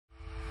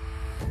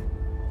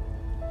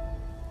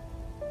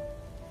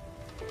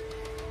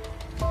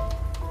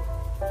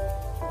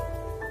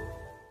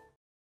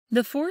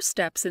The 4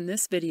 steps in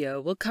this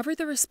video will cover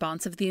the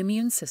response of the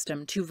immune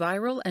system to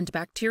viral and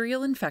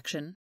bacterial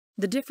infection,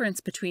 the difference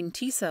between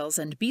T cells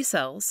and B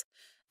cells,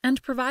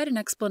 and provide an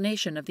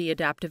explanation of the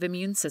adaptive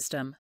immune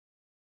system.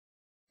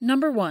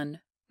 Number 1.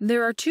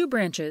 There are 2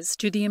 branches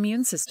to the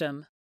immune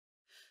system.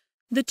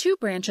 The 2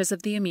 branches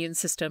of the immune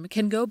system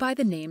can go by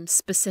the names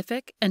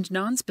specific and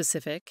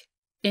nonspecific,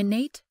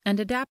 innate and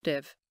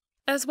adaptive,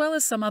 as well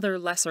as some other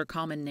lesser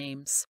common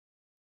names.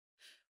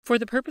 For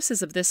the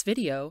purposes of this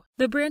video,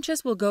 the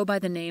branches will go by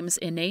the names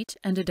innate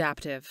and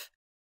adaptive.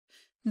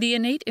 The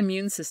innate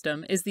immune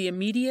system is the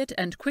immediate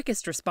and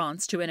quickest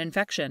response to an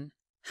infection.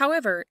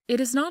 However,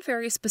 it is not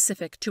very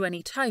specific to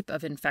any type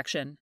of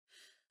infection.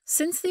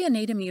 Since the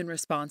innate immune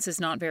response is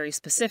not very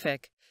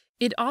specific,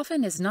 it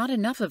often is not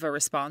enough of a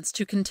response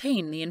to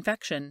contain the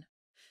infection.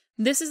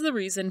 This is the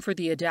reason for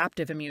the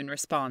adaptive immune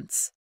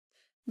response.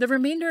 The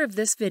remainder of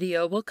this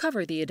video will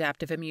cover the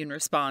adaptive immune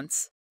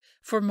response.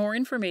 For more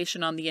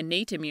information on the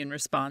innate immune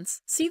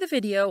response, see the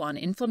video on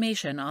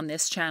inflammation on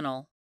this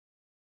channel.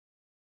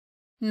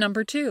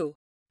 Number 2.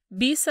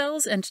 B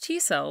cells and T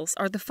cells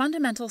are the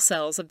fundamental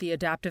cells of the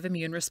adaptive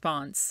immune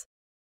response.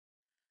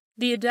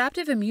 The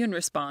adaptive immune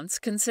response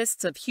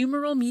consists of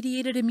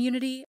humoral-mediated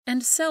immunity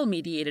and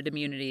cell-mediated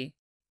immunity.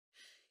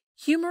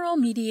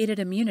 Humoral-mediated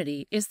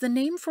immunity is the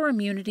name for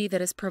immunity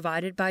that is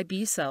provided by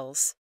B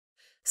cells.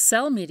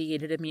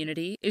 Cell-mediated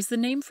immunity is the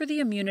name for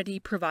the immunity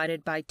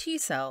provided by T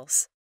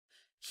cells.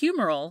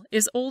 Humoral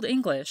is Old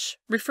English,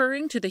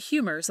 referring to the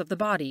humors of the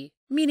body,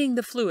 meaning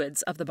the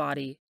fluids of the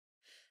body.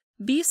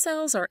 B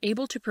cells are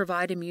able to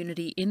provide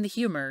immunity in the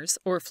humors,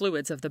 or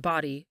fluids of the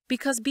body,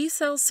 because B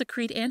cells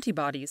secrete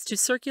antibodies to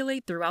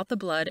circulate throughout the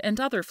blood and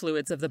other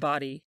fluids of the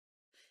body.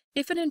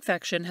 If an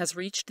infection has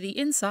reached the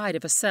inside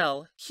of a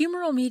cell,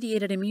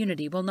 humoral-mediated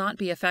immunity will not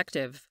be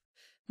effective.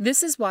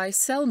 This is why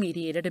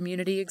cell-mediated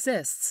immunity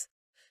exists.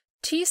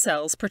 T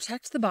cells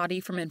protect the body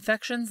from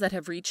infections that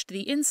have reached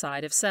the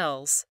inside of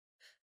cells.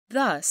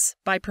 Thus,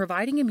 by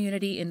providing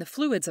immunity in the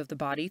fluids of the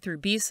body through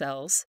B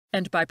cells,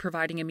 and by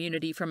providing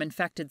immunity from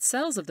infected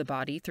cells of the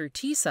body through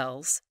T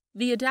cells,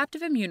 the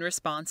adaptive immune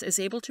response is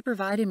able to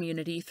provide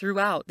immunity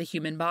throughout the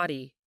human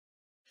body.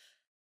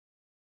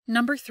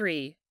 Number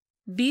 3.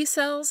 B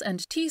cells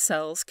and T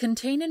cells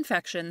contain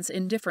infections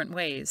in different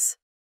ways.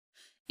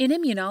 In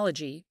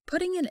immunology,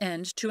 putting an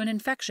end to an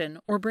infection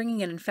or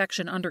bringing an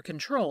infection under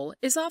control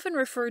is often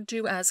referred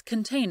to as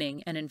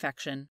containing an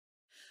infection.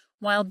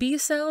 While B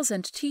cells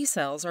and T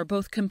cells are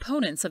both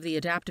components of the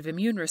adaptive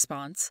immune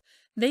response,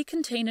 they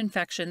contain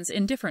infections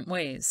in different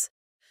ways.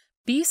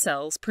 B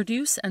cells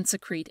produce and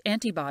secrete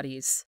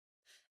antibodies.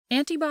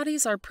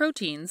 Antibodies are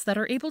proteins that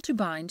are able to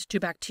bind to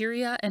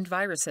bacteria and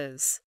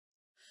viruses.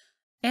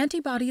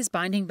 Antibodies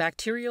binding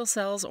bacterial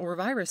cells or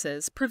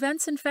viruses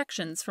prevents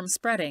infections from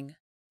spreading.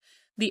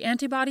 The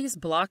antibodies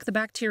block the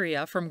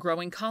bacteria from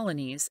growing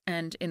colonies,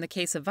 and, in the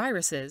case of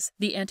viruses,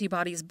 the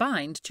antibodies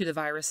bind to the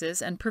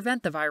viruses and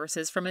prevent the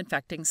viruses from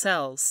infecting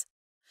cells.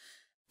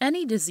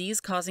 Any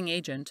disease-causing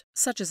agent,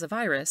 such as a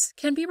virus,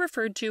 can be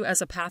referred to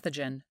as a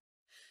pathogen.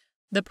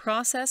 The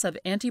process of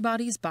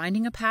antibodies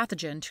binding a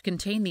pathogen to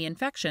contain the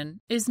infection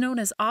is known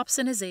as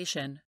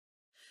opsonization.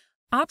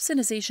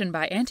 Opsonization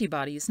by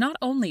antibodies not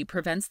only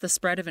prevents the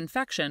spread of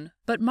infection,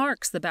 but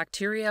marks the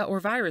bacteria or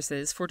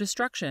viruses for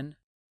destruction.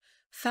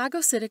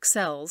 Phagocytic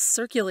cells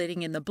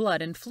circulating in the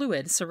blood and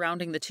fluid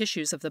surrounding the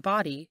tissues of the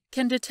body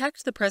can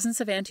detect the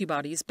presence of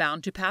antibodies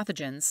bound to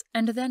pathogens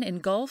and then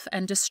engulf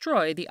and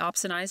destroy the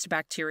opsonized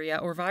bacteria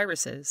or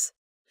viruses.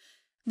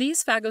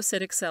 These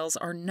phagocytic cells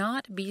are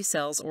not B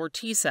cells or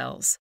T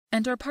cells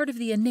and are part of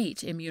the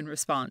innate immune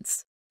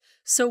response.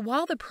 So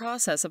while the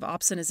process of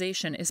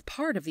opsonization is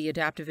part of the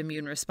adaptive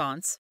immune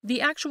response, the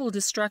actual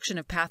destruction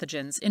of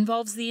pathogens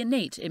involves the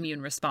innate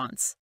immune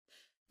response.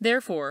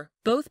 Therefore,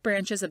 both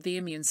branches of the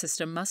immune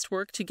system must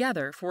work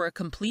together for a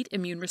complete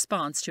immune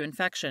response to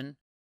infection.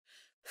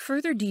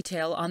 Further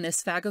detail on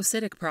this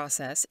phagocytic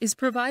process is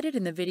provided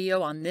in the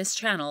video on this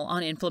channel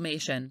on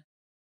inflammation.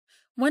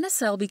 When a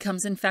cell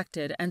becomes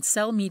infected and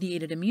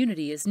cell-mediated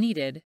immunity is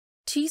needed,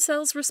 T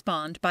cells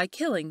respond by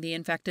killing the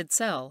infected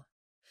cell.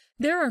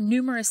 There are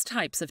numerous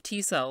types of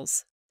T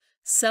cells.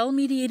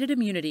 Cell-mediated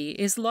immunity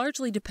is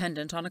largely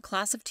dependent on a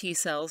class of T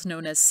cells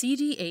known as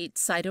CD8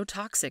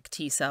 cytotoxic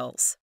T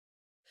cells.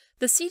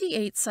 The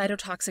CD8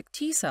 cytotoxic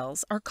T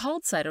cells are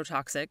called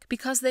cytotoxic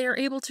because they are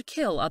able to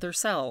kill other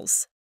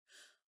cells.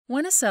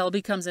 When a cell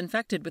becomes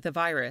infected with a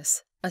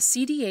virus, a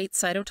CD8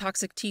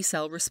 cytotoxic T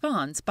cell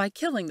responds by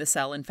killing the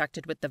cell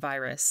infected with the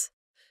virus.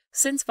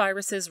 Since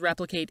viruses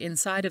replicate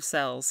inside of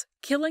cells,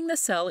 killing the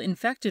cell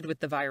infected with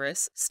the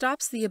virus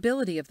stops the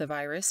ability of the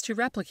virus to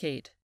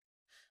replicate.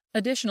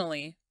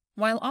 Additionally,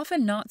 while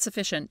often not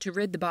sufficient to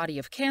rid the body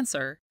of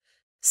cancer,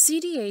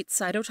 CD8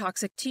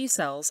 cytotoxic T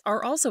cells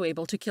are also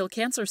able to kill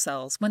cancer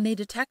cells when they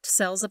detect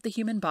cells of the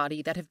human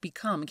body that have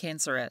become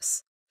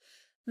cancerous.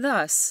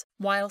 Thus,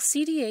 while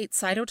CD8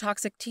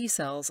 cytotoxic T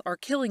cells are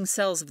killing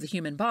cells of the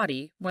human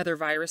body, whether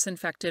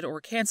virus-infected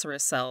or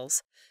cancerous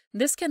cells,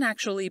 this can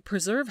actually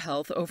preserve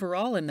health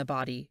overall in the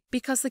body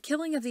because the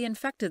killing of the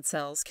infected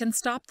cells can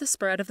stop the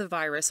spread of the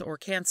virus or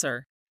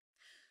cancer.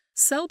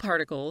 Cell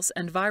particles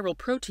and viral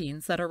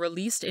proteins that are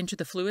released into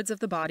the fluids of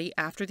the body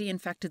after the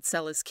infected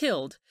cell is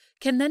killed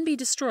can then be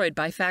destroyed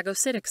by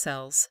phagocytic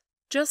cells,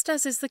 just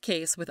as is the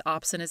case with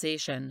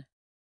opsonization.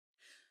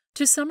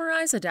 To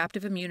summarize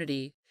adaptive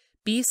immunity,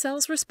 B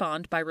cells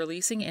respond by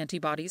releasing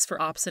antibodies for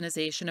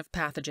opsonization of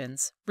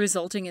pathogens,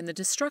 resulting in the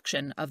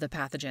destruction of the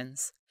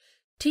pathogens.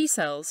 T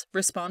cells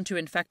respond to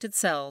infected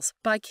cells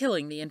by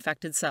killing the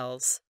infected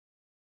cells.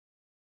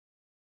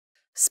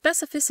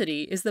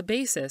 Specificity is the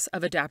basis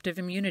of adaptive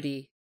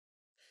immunity.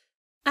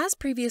 As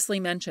previously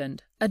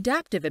mentioned,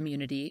 adaptive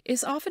immunity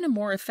is often a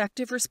more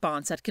effective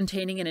response at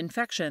containing an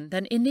infection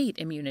than innate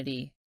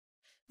immunity.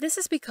 This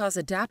is because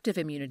adaptive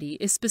immunity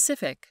is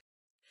specific.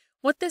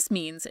 What this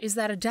means is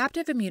that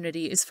adaptive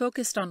immunity is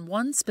focused on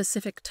one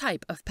specific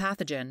type of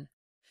pathogen.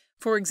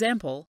 For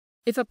example,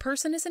 if a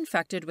person is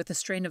infected with a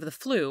strain of the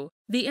flu,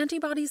 the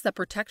antibodies that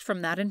protect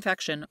from that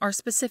infection are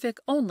specific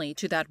only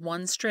to that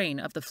one strain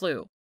of the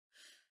flu.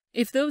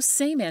 If those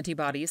same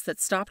antibodies that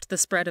stopped the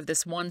spread of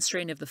this one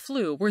strain of the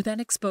flu were then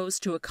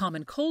exposed to a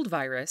common cold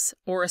virus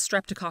or a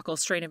streptococcal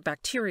strain of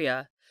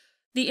bacteria,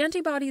 the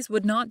antibodies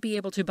would not be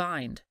able to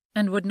bind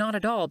and would not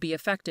at all be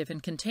effective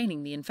in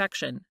containing the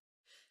infection.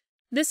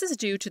 This is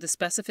due to the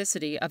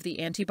specificity of the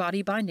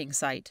antibody binding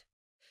site.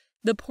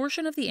 The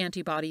portion of the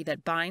antibody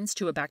that binds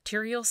to a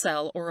bacterial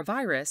cell or a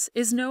virus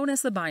is known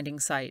as the binding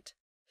site.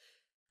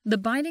 The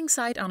binding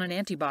site on an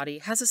antibody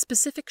has a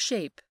specific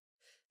shape.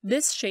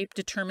 This shape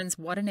determines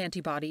what an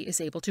antibody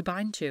is able to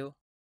bind to.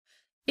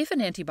 If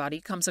an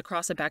antibody comes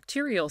across a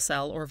bacterial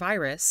cell or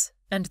virus,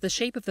 and the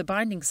shape of the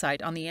binding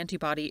site on the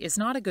antibody is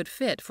not a good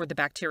fit for the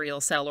bacterial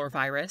cell or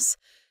virus,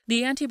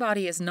 the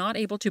antibody is not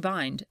able to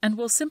bind and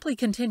will simply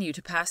continue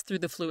to pass through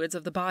the fluids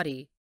of the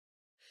body.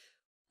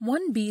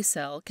 One B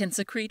cell can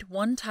secrete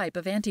one type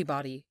of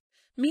antibody,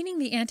 meaning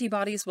the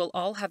antibodies will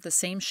all have the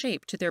same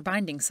shape to their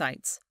binding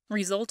sites,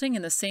 resulting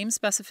in the same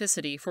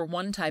specificity for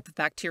one type of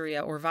bacteria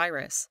or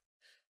virus.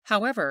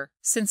 However,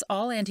 since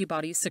all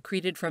antibodies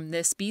secreted from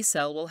this B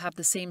cell will have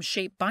the same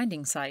shape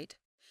binding site,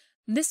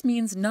 this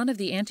means none of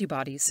the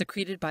antibodies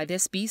secreted by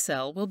this B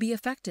cell will be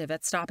effective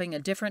at stopping a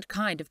different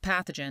kind of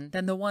pathogen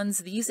than the ones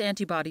these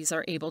antibodies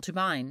are able to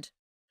bind.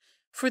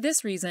 For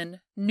this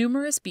reason,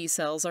 numerous B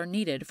cells are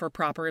needed for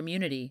proper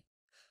immunity.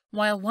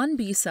 While one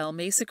B cell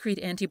may secrete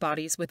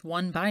antibodies with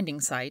one binding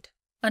site,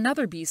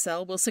 another B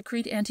cell will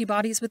secrete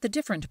antibodies with a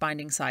different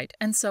binding site,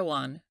 and so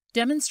on,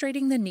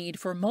 demonstrating the need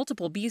for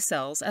multiple B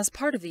cells as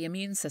part of the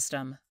immune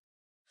system.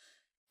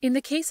 In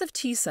the case of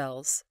T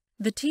cells,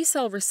 the T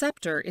cell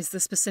receptor is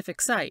the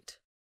specific site.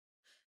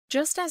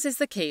 Just as is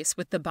the case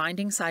with the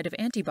binding site of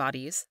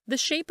antibodies, the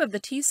shape of the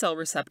T cell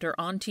receptor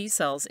on T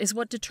cells is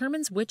what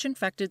determines which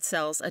infected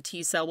cells a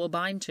T cell will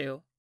bind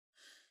to.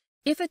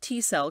 If a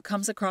T cell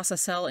comes across a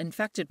cell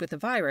infected with a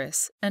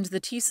virus, and the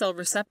T cell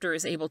receptor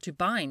is able to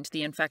bind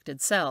the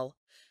infected cell,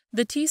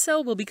 the T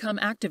cell will become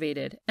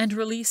activated and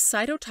release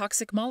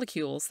cytotoxic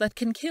molecules that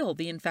can kill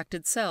the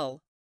infected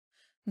cell.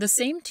 The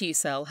same T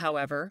cell,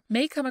 however,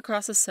 may come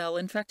across a cell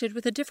infected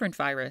with a different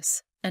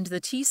virus, and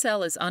the T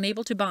cell is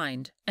unable to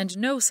bind, and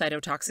no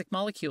cytotoxic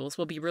molecules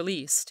will be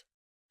released.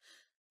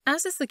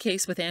 As is the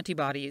case with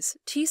antibodies,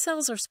 T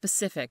cells are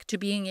specific to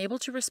being able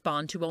to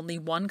respond to only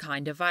one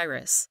kind of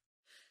virus.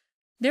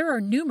 There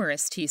are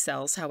numerous T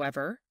cells,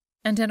 however,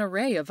 and an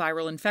array of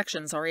viral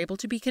infections are able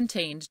to be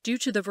contained due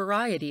to the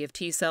variety of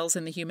T cells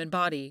in the human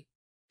body.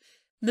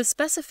 The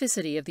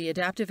specificity of the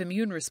adaptive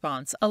immune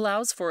response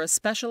allows for a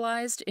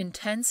specialized,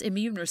 intense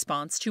immune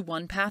response to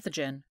one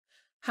pathogen.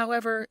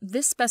 However,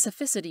 this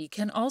specificity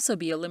can also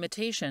be a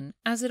limitation,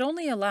 as it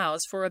only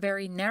allows for a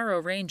very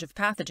narrow range of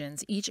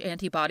pathogens each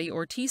antibody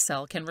or T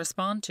cell can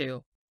respond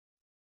to.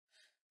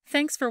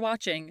 Thanks for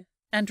watching,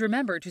 and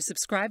remember to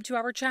subscribe to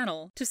our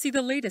channel to see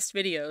the latest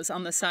videos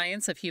on the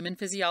science of human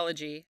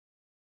physiology.